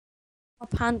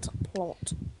plant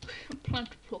plot. A plant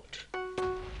plot.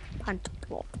 Plant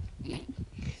plot.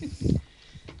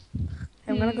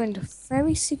 I'm gonna go into a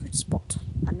very secret spot,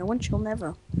 and no one shall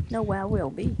never know where I will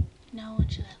be. No one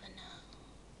shall ever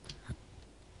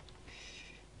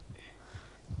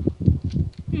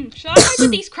know. Shall I go to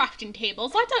these crafting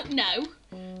tables? I don't know.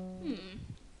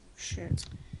 Shit.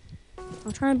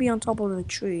 I'm trying to be on top of the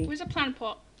tree. Where's a plant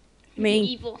pot? Me.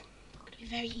 Evil. I'm gonna be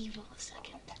very evil a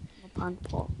second. A plant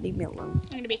pot. Leave me alone.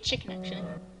 I'm gonna be a chicken actually.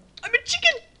 I'm a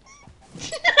chicken!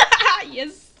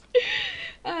 Yes!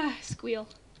 Squeal.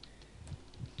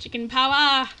 Chicken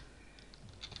power!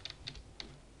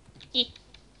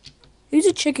 Who's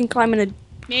a chicken climbing a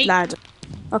Me. ladder?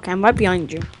 Okay, I'm right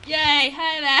behind you. Yay!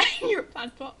 Hi there! You're a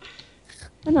plant pot.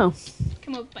 I know.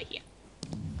 Come over by here.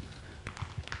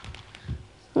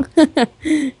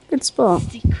 Good spot.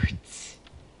 Secrets.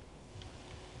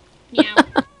 Meow.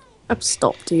 I've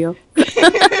stopped here.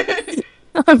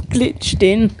 I'm glitched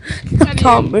in. I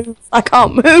can't move. I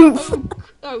can't move.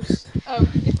 Oh!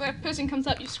 If a person comes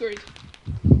up, you're screwed.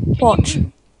 Watch.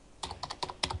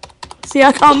 See,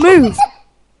 I can't move.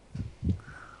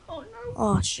 Oh no!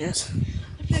 Oh shit.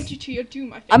 I've led you to your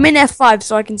doom. I think. I'm in F5,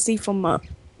 so I can see from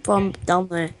down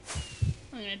there.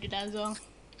 I'm gonna do that as well.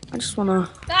 I just wanna.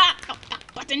 That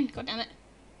button. God damn it.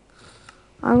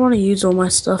 I wanna use all my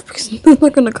stuff because they're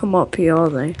not gonna come up here, are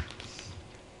they?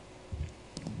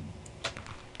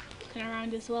 Looking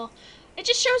around as well. It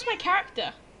just shows my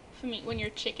character for me when you're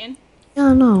a chicken. Yeah,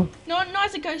 I know. No, not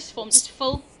as a ghost form. Just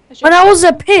full. When I was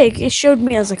a pig, it showed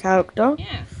me as a character.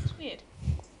 Yeah, it's weird.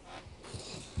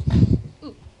 Ooh,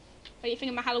 what do you think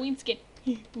of my Halloween skin?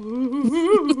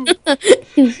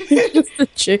 Just a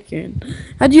chicken.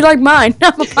 How do you like mine?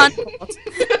 I'm a plant pot.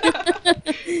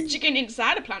 Chicken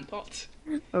inside a plant pot.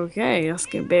 Okay, that's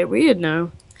getting a bit weird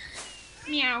now.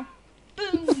 Meow.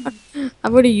 Boom.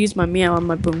 I've already used my meow and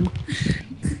my boom.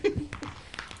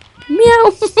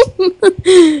 Meow.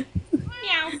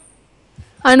 Meow.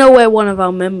 I know where one of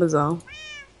our members are.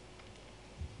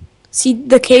 See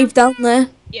the cave down there?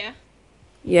 Yeah.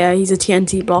 Yeah, he's a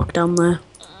TNT block down there.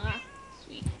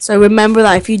 Sweet. So remember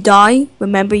that if you die,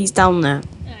 remember he's down there.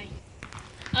 Aye.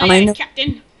 And I know,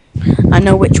 Captain. I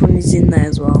know which one is in there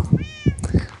as well.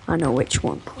 I know which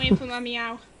one. Waiting for my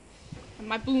meow. And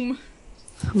my boom.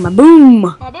 My boom.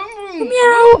 My boom.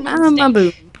 Meow. And my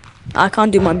boom. I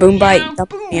can't do my boom bite.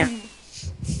 Boom. Yeah.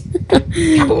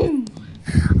 Boom.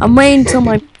 I'm waiting till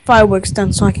my fireworks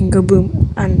done so I can go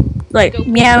boom and like Go.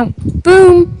 meow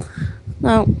boom.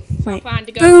 No, wait. Plan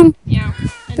to go. Boom. Meow.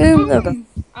 And Boom. There we go.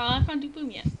 Oh, I can't do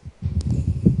boom yet.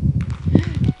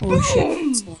 Oh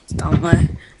shit! Someone's down there.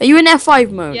 Are you in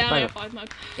F5 mode? Yeah, by I'm the in F5 mode.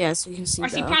 Yeah, so you can see I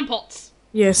see that. plant pots.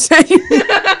 Yes.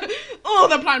 All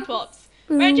the plant pots.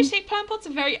 May I just say plant pots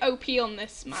are very OP on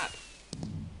this map.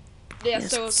 They are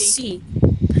Yes, so OP. see.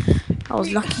 I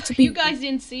was lucky to be. You guys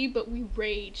didn't see, but we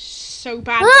raged so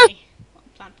badly on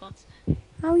plant pots.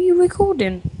 How are you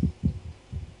recording?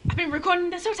 I've been recording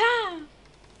this whole time.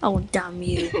 Oh damn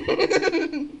you!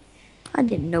 I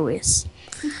didn't notice.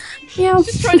 Meow.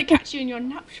 Just trying to catch you in your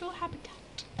natural habitat.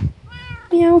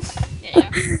 Meow. Yeah.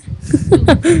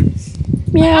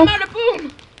 Meow. I'm out of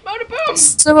boom. I'm out of boom.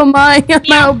 So am I. I'm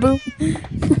Meow. out of boom.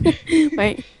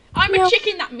 Wait. I'm Meow. a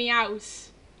chicken that meows.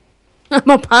 I'm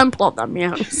a pan plot that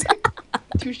meows.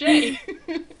 Touché.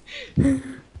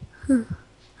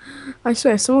 I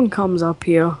swear, someone comes up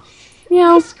here.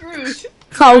 Meow. Screwed.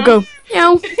 I'll go.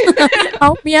 Meow.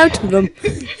 I'll meow to them.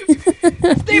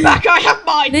 Stay back. I have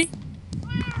mine.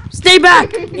 Stay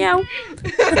back. Meow.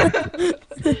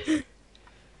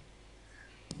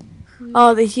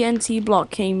 Oh, the TNT block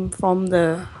came from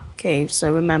the cave,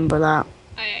 so remember that.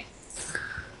 Okay.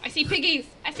 I see piggies.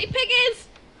 I see piggies.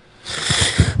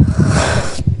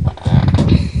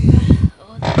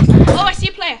 Oh, I see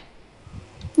a player.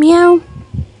 Meow.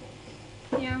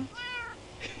 Yeah.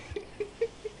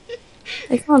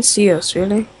 They can't see us,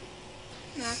 really.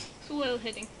 Nah, it's a little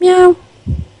hitting. Meow.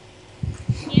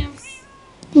 Meow.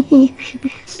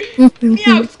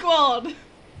 Meow squad.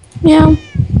 Meow.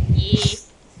 Yeah.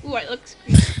 Ooh, it looks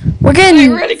creepy. We're getting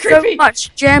They're really so creepy.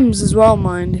 much gems as well,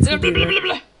 mind. If Blah, we blah, do blah, it. blah,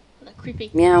 blah. They're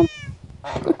creepy. Meow.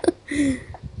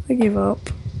 I give up.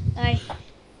 Aye.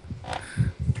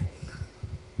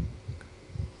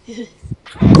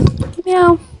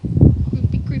 Meow.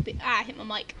 Creepy, creepy. Ah, I hit my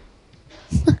mic.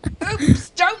 Oops,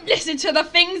 don't listen to the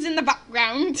things in the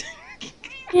background.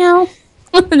 Meow.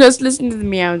 Just listen to the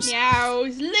meows.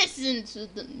 Meows, listen to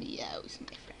the meows,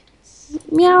 my friends.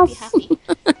 Meow. Be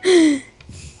happy.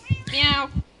 Meow.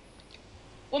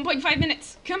 1.5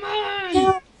 minutes. Come on.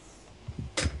 Meow.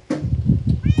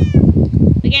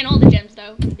 We're getting all the gems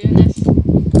though from doing this.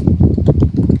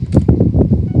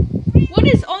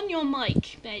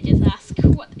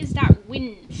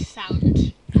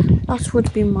 That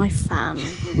would be my fan.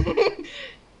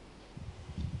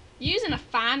 Using a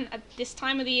fan at this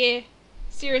time of the year?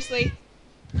 Seriously?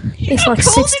 It's like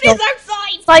How cold 60 it is odd,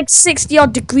 outside! it's like 60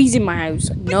 odd degrees in my house.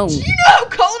 No. Do you know how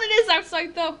cold it is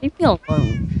outside though? Leave me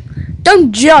alone.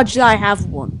 Don't judge that I have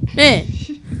one. Eh.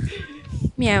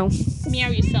 Meow. Meow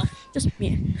yourself. Just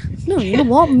meow. No, you know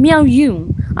what? Meow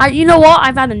you. You know what?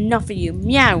 I've had enough of you.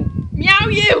 Meow. Meow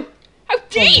you! How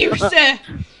dare you, sir!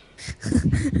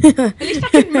 At least I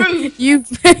can move.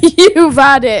 You've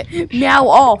had it. Meow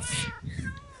off.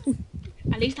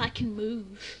 At least I can move.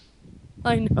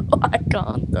 I know I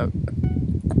can't though.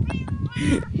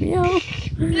 Meow.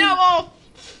 Meow off!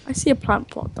 I see a plant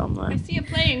pot down I there. see a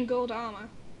player in gold armor.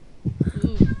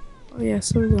 Ooh. Oh yeah,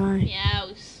 so do I.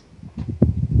 Meows.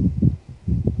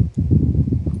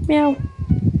 Meow.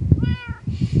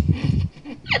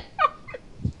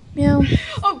 Meow.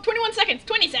 Oh, 21 seconds,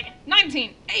 20 seconds,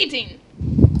 19, 18,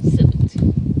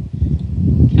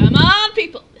 17. Come on,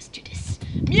 people, let's do this.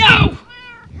 Meow!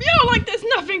 Meow like there's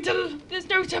there's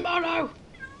no tomorrow.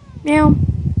 Meow. Meow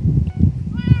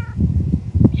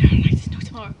like there's no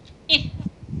tomorrow.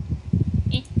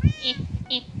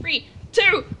 3,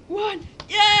 2, 1,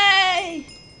 yay!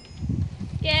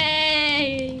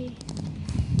 Yay!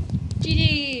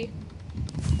 GG.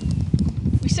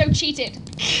 We so cheated.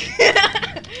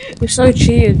 We're so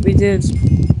cheated, we did.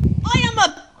 I am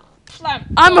a plant.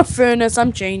 I'm a furnace,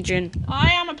 I'm changing.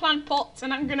 I am a plant pot,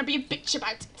 and I'm gonna be a bitch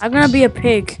about it. I'm gonna be a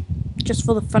pig. Just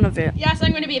for the fun of it. Yes,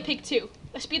 I'm gonna be a pig too.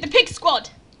 Let's be the pig squad.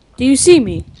 Do you see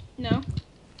me? No.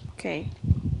 Okay.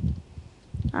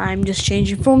 I'm just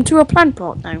changing form to a plant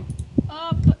pot now.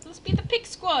 But let's be the pig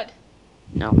squad.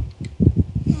 No.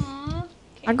 Aww.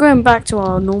 Okay. I'm going back to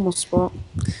our normal spot.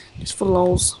 Just for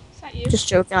lols. Is that you? Just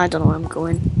joking, I don't know where I'm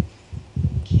going.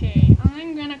 Okay,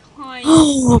 I'm gonna climb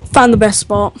Oh, found the best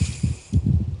spot.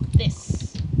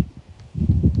 this.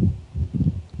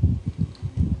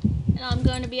 And I'm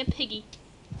going to be a piggy.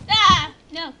 Ah!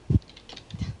 No.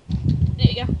 There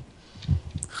you go.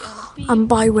 I'm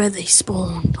by where they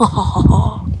spawn.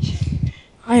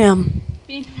 I am.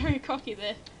 Being very cocky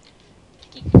there.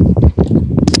 Piggy.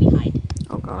 Let me hide.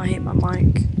 Oh god, I hit my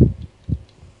mic.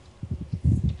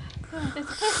 Oh, there's a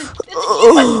person. There's a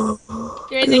human!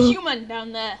 There is a human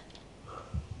down there.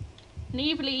 An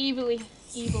evil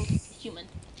human.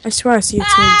 I swear I see a twin.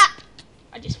 Ah!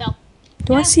 I just fell.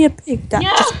 Do I see a pig that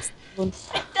Yeah. just... I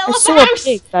fell I off saw a a house!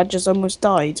 pig that just almost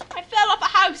died. I fell off a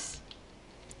house!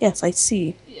 Yes, I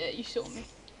see. Yeah, you saw me.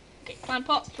 Okay, plant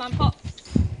pot, plant pot.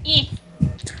 Eh.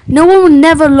 No one will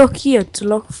never look here to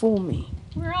look for me.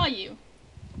 Where are you?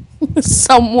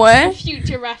 Somewhere.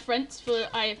 Future reference for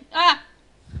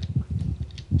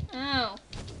Oh.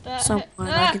 That Somewhere. hurt.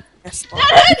 I can guess that.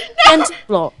 That hurt! No! Empty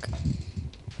block.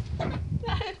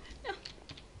 That hurt. No.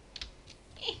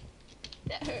 Eh.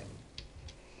 That hurt.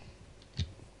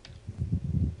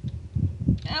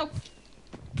 Ow.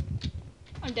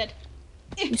 I'm dead.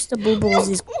 Mr. Bubbles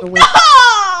is going to win.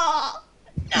 Ah!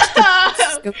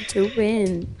 No! Going to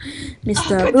win.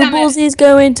 Mr. Oh, God damn Bubbles it. is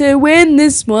going to win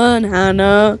this one,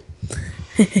 Hannah.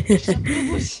 Bubbles.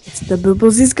 Mr.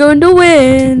 Bubbles is going to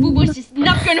win. Bubbles is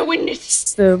not gonna win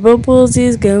this. Mr. Bubbles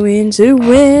is going to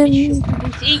win.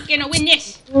 Bubbles ain't gonna win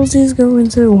this. Bubbles is going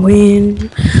to win.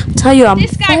 I tell you, I'm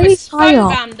This guy very was high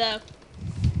up. spam though.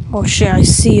 Oh shit! I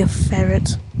see a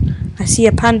ferret. I see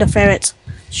a panda ferret.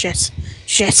 Shit!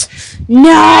 Shit!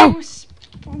 No!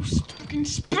 Fucking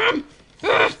spam.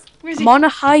 Ugh. Where is I'm he? on a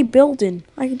high building.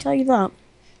 I can tell you that.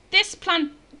 This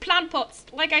plant pots,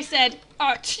 like I said,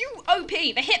 are too OP.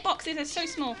 The hitboxes are so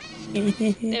small. There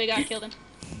we go. I killed him.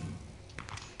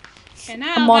 Okay,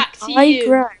 now I'm on back to high you.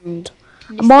 ground.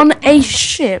 I'm Mr. on a Bubbles.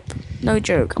 ship. No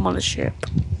joke. I'm on a ship.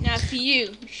 Now for you.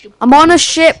 Mr. I'm on a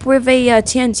ship with a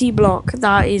TNT block.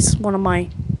 That is one of my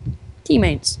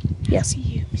teammates. Yes. For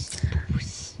you, Mr.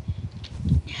 Bubbles.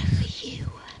 Now for you.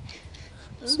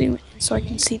 Zoom in so I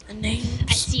can see the I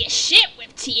names. see a ship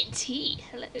with TNT.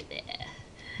 Hello there.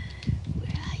 Where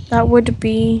are you? That would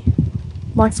be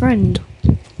my friend.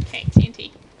 Okay,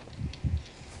 TNT.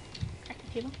 Cracker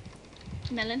people.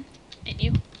 Melon. Ain't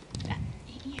you. That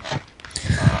ain't you.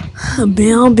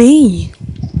 BRB.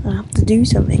 I have to do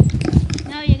something.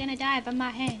 No, you're gonna die by my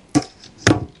hand.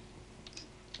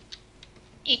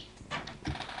 Eh.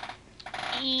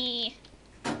 Eh.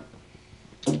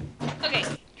 Okay,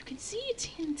 you can see a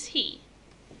TNT,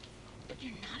 but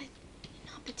you're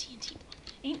not the TNT one.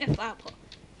 Ain't that flower pot.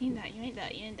 Ain't that, you ain't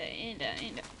that, you ain't that, you ain't that, you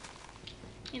ain't that.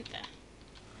 Ain't that.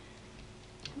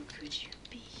 Who could you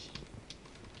be?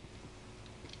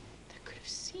 That could have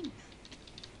seen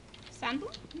that.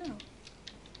 Sandal? No.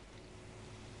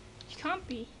 You can't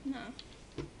be, no.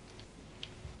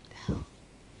 The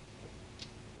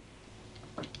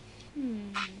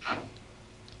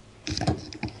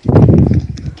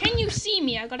Can you see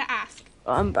me? I gotta ask.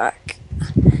 I'm back.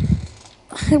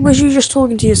 Was you just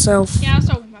talking to yourself? Yeah, I was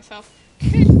talking to myself.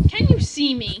 Can you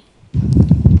see me?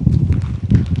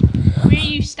 Where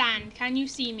you stand? Can you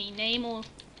see me? Name or?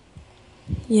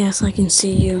 Yes, I can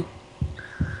see you.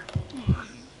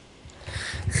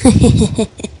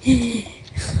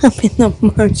 I'm in the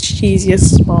most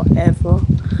cheesiest spot ever.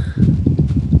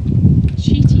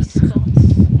 Cheaty spots.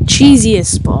 Cheesiest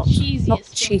spot. Cheesiest Not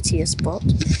spot. cheatiest spot.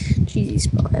 Cheesy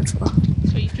spot ever.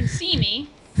 So you can see me.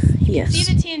 Yes. See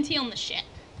the TNT on the ship.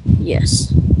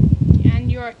 Yes.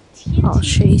 And your TNT. Oh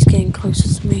shit, he's getting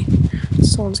closer to me.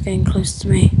 Someone's getting close to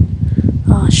me.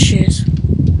 Oh shit.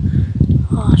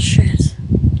 Oh shit.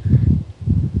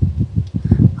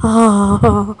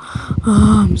 Oh,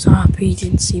 I'm so happy he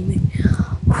didn't see me.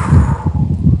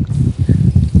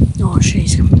 Oh shit,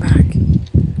 he's coming back.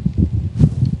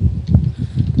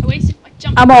 I wasted my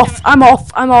jump. I'm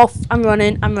off, I'm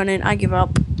running, I give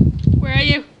up. Where are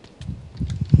you?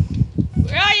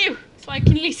 Where are you? So I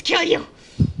can at least kill you.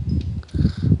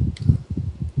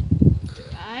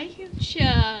 Where are you,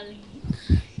 Charlie?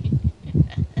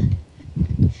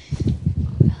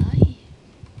 Where are you?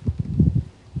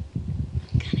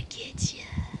 I'm gonna get you.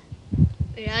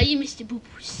 Where are you,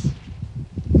 MrBubbls?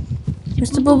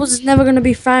 MrBubbls is never gonna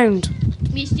be found.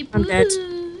 Mr. I'm dead.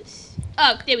 Bubbles.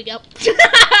 Oh, there we go.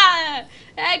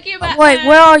 Thank you, Wait, Batman.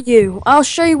 where are you? I'll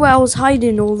show you where I was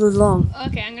hiding all along.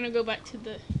 Okay, I'm gonna go back to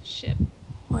the ship.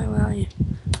 Wait, where are you?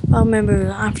 I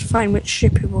remember, I have to find which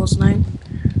ship it was now.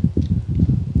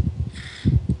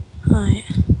 Right.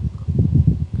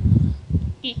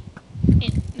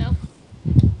 No.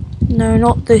 No,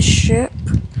 not this ship.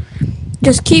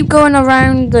 Just keep going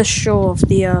around the shore of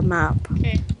the map.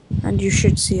 Okay. And you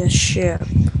should see a ship.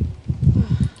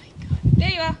 Oh my god. There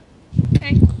you are.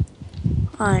 Okay.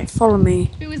 Alright, follow me.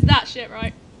 It was that ship,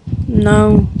 right?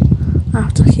 No. I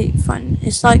have to keep finding.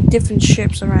 It's like different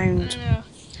ships I around. don't know.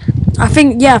 I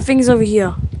think it's over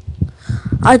here.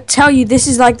 I tell you, this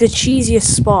is like the cheesiest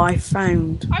spot I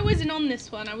found. I wasn't on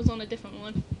this one. I was on a different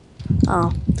one.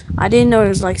 Oh, I didn't know it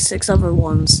was like 6 other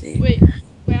ones. See? Wait,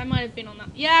 I might have been on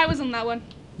that. Yeah, I was on that one.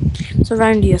 It's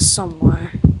around here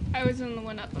somewhere. I was on the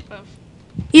one up above.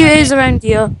 Here it is around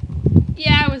here.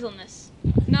 Yeah, I was on this.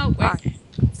 No, wait. Right,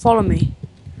 follow me.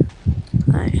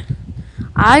 Right.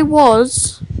 I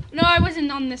was No, I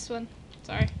wasn't on this one.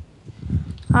 Sorry.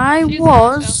 I Excuse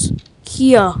was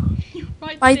here.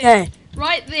 Right there.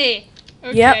 Right there.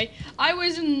 Okay. Yep. I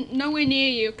was nowhere near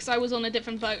you because I was on a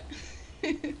different boat.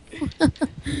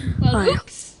 Well, Right.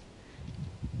 oops.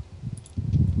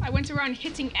 I went around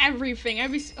hitting everything.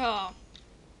 Oh.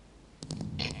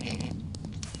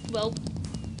 Well.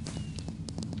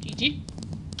 GG.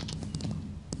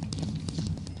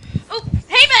 Oh,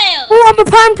 hey, Bale! Oh, I'm a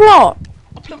plant plot.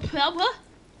 What?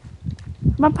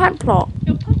 I'm a plant plot.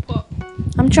 Your pump what?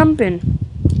 I'm jumping.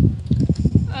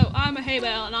 Oh, I'm a hay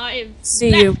bale and I have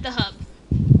See left you. the hub.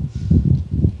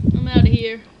 I'm out of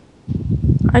here.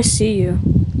 I see you.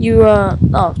 You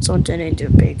oh, someone turned into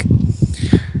a pig.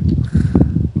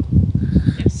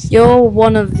 Yes. You're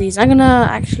one of these. I'm gonna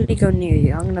actually go near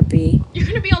you. I'm gonna be. You're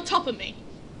gonna be on top of me.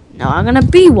 No, I'm gonna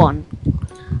be one.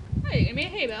 Oh, you're gonna be a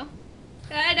hay bale.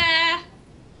 Ta-da!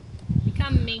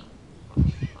 Become me.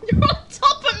 You're on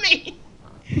top of me!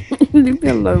 Leave me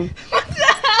alone. What the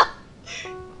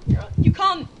hell? You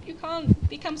can't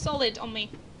become solid on me.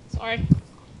 Sorry.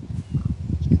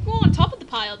 You can go on top of the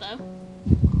pile though.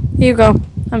 Here you go.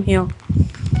 I'm here.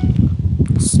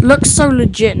 Looks so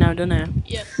legit now, doesn't it?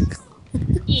 Yes.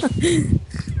 Yeah.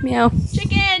 Meow.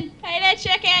 Chicken! Hey there,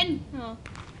 chicken! Oh.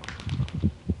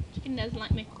 Chicken doesn't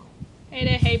like me. Hey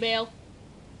there, hay bale.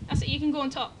 That's it, you can go on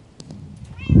top.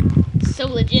 So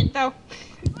legit though.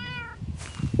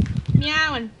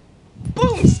 Meow and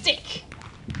boomstick!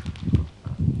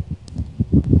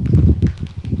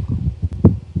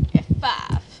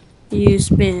 F5. You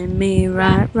spin me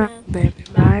right, baby,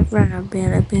 right,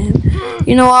 baby.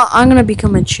 You know what? I'm gonna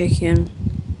become a chicken.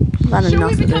 I've had Should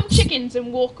enough we of become this. chickens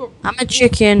and walk I'm a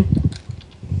chicken.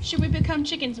 Should we become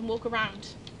chickens and walk around?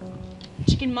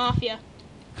 Chicken mafia.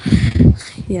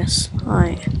 Yes.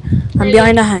 Alright. I'm Really?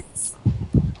 behind a house.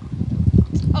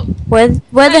 Oh. Where Is the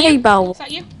that hay you? bale? Is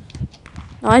that you?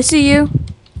 Oh, I see you.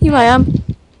 Here I am.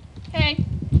 Hey.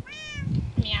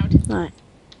 Meowed. Right.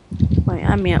 Wait,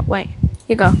 I'm out. Wait. Here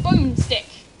you go. Boomstick.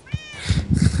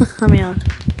 I'm out.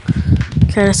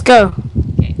 Okay, let's go.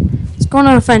 Okay. Let's go on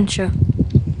an adventure.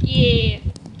 Yeah.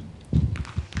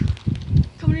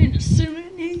 Coming in a cinema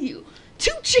near you.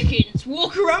 2 chickens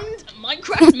walk around a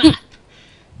Minecraft map.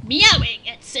 Meowing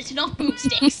and setting off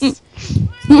boomsticks.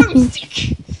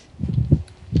 Boomstick.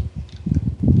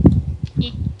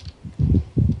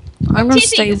 I'm gonna TNT,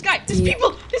 stay. this guy, there's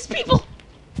people, there's people.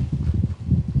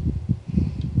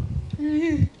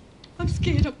 I'm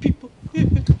scared of people.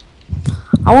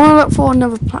 I want to look for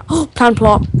another plan. Oh, plan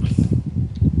plot.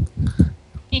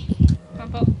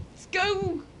 Let's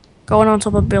go. Going on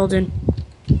top of a building.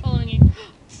 Following you.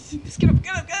 Let's get up,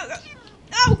 get up, get up.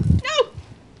 No, no.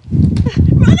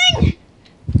 Running.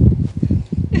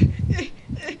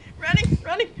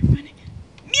 Running.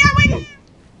 Meowing.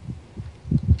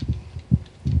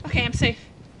 Okay, I'm safe.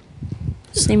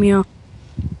 Same here.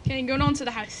 Okay, going on to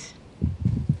the house.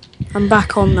 I'm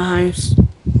back on the house.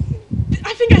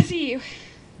 I think I see you.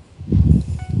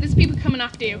 There's people coming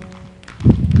after you.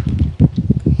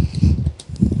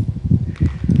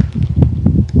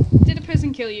 Did a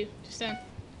person kill you just then?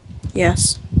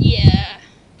 Yes. Yeah.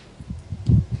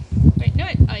 Wait, no,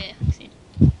 oh yeah, I've seen.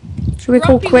 Should we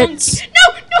call quits? No!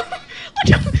 Oh,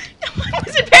 no! I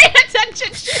wasn't paying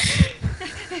attention!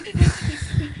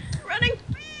 Running!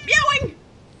 Meowing!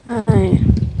 Alright.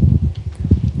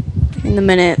 In a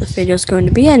minute, the video's going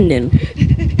to be ending.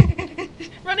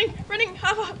 Running! One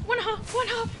half!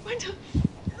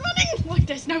 Running! Like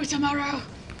there's no tomorrow!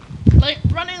 Like,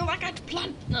 running like I'd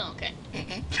planned. No, okay.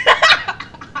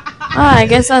 I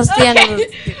guess that's the end of the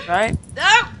video, right?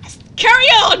 No! Carry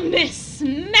on this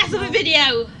mess of a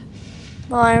video!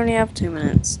 Well, I only have 2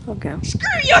 minutes. Okay.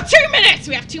 Screw your 2 minutes!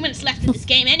 We have 2 minutes left in this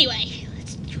game anyway.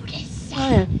 Let's do this. Oh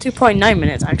yeah, 2.9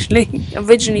 minutes actually.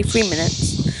 Originally 3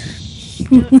 minutes.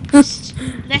 Just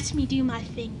let me do my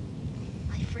thing,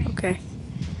 my friend. Okay.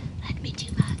 Let me do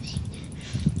my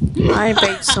thing. I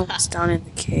bet someone's down in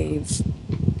the cave.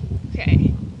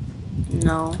 Okay.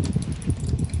 No.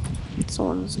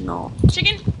 Someone's not.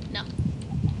 Chicken? No.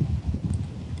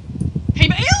 Hey,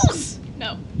 Bales!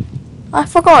 No. I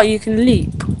forgot you can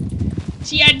leap.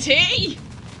 TNT?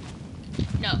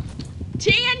 No.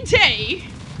 TNT?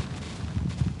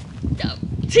 No.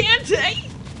 TNT?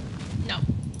 No.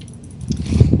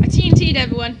 I TNT'd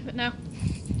everyone, but no.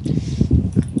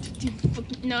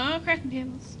 No crafting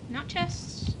tables. Not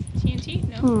chests. TNT?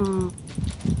 No.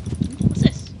 What's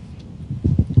this?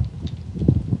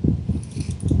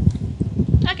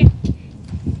 Okay.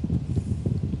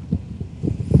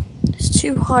 There's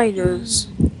 2 hiders.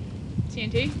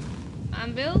 TNT.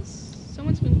 Anvils.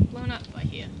 Someone's been blown up by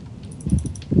here.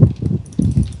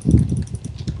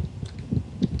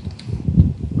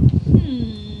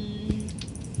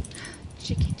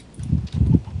 Chicken.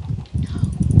 No.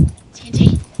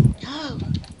 TNT. No.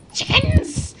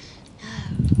 Chickens. No.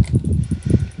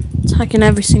 Attacking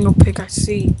every single pig I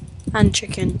see. And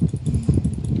chicken.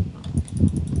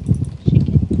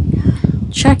 No.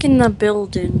 Checking the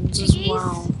buildings as Piggies?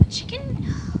 well. Chicken?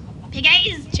 No.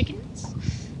 Piggies? Chickens?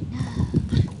 No.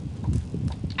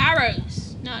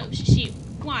 Arrows? No, it's just you.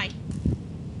 Why?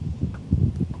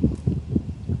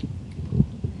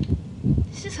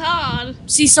 This is hard.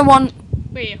 See someone.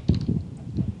 Where are you?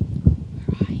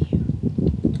 Where are you?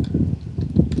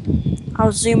 I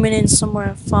was zooming in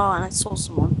somewhere far and I saw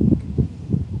someone.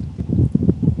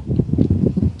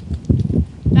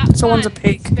 That Someone's a fan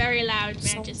pig. is very loud, man.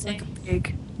 Sounds Just like saying. a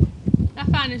pig. That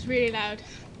fan is really loud.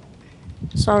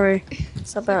 Sorry.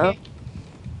 Is that better? Okay.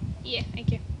 Yeah,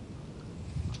 thank you.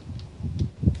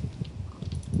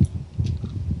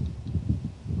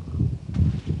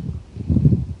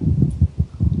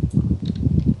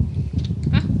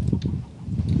 Huh?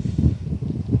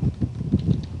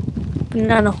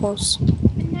 Banana horse.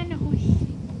 Banana horse.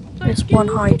 There's one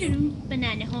hiding.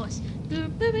 Banana horse. Boo,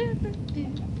 boo, boo,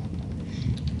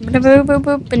 boo,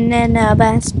 boo. Banana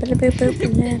bass.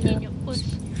 Banana. Horse.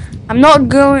 I'm not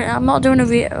doing a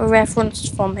reference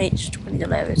from H20 the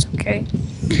lyrics, okay?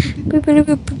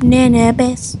 Banana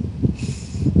bass.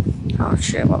 Oh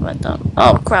shit, what have I done?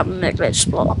 Oh crap, I'm gonna glitch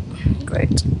spot.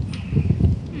 Great.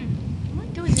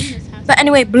 What goes in this house? But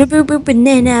anyway,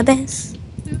 banana bass.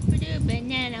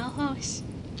 Banana horse.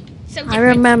 So I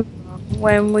different. remember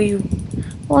when we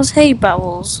was Hey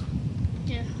Bubbles.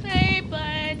 Yeah. Hey,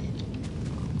 bud.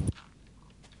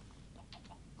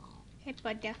 Hey,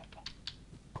 bud.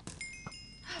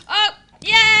 Oh!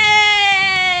 Yay!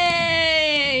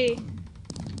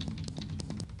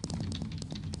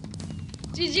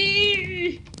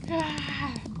 GG!